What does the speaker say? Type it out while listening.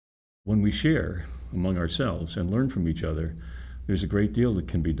When we share among ourselves and learn from each other, there's a great deal that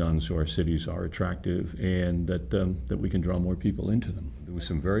can be done so our cities are attractive and that we can draw more people into them. There was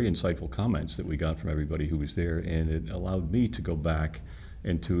some very insightful comments that we got from everybody who was there, and it allowed me to go back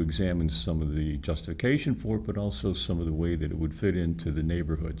and to examine some of the justification for it, but also some of the way that it would fit into the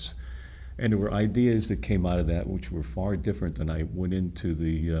neighborhoods. And there were ideas that came out of that which were far different than I went into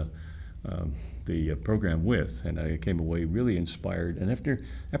the program with, and I came away really inspired. And after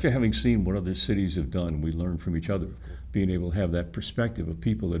having seen what other cities have done, we learn from each other. Being able to have that perspective of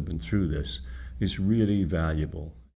people that have been through this is really valuable.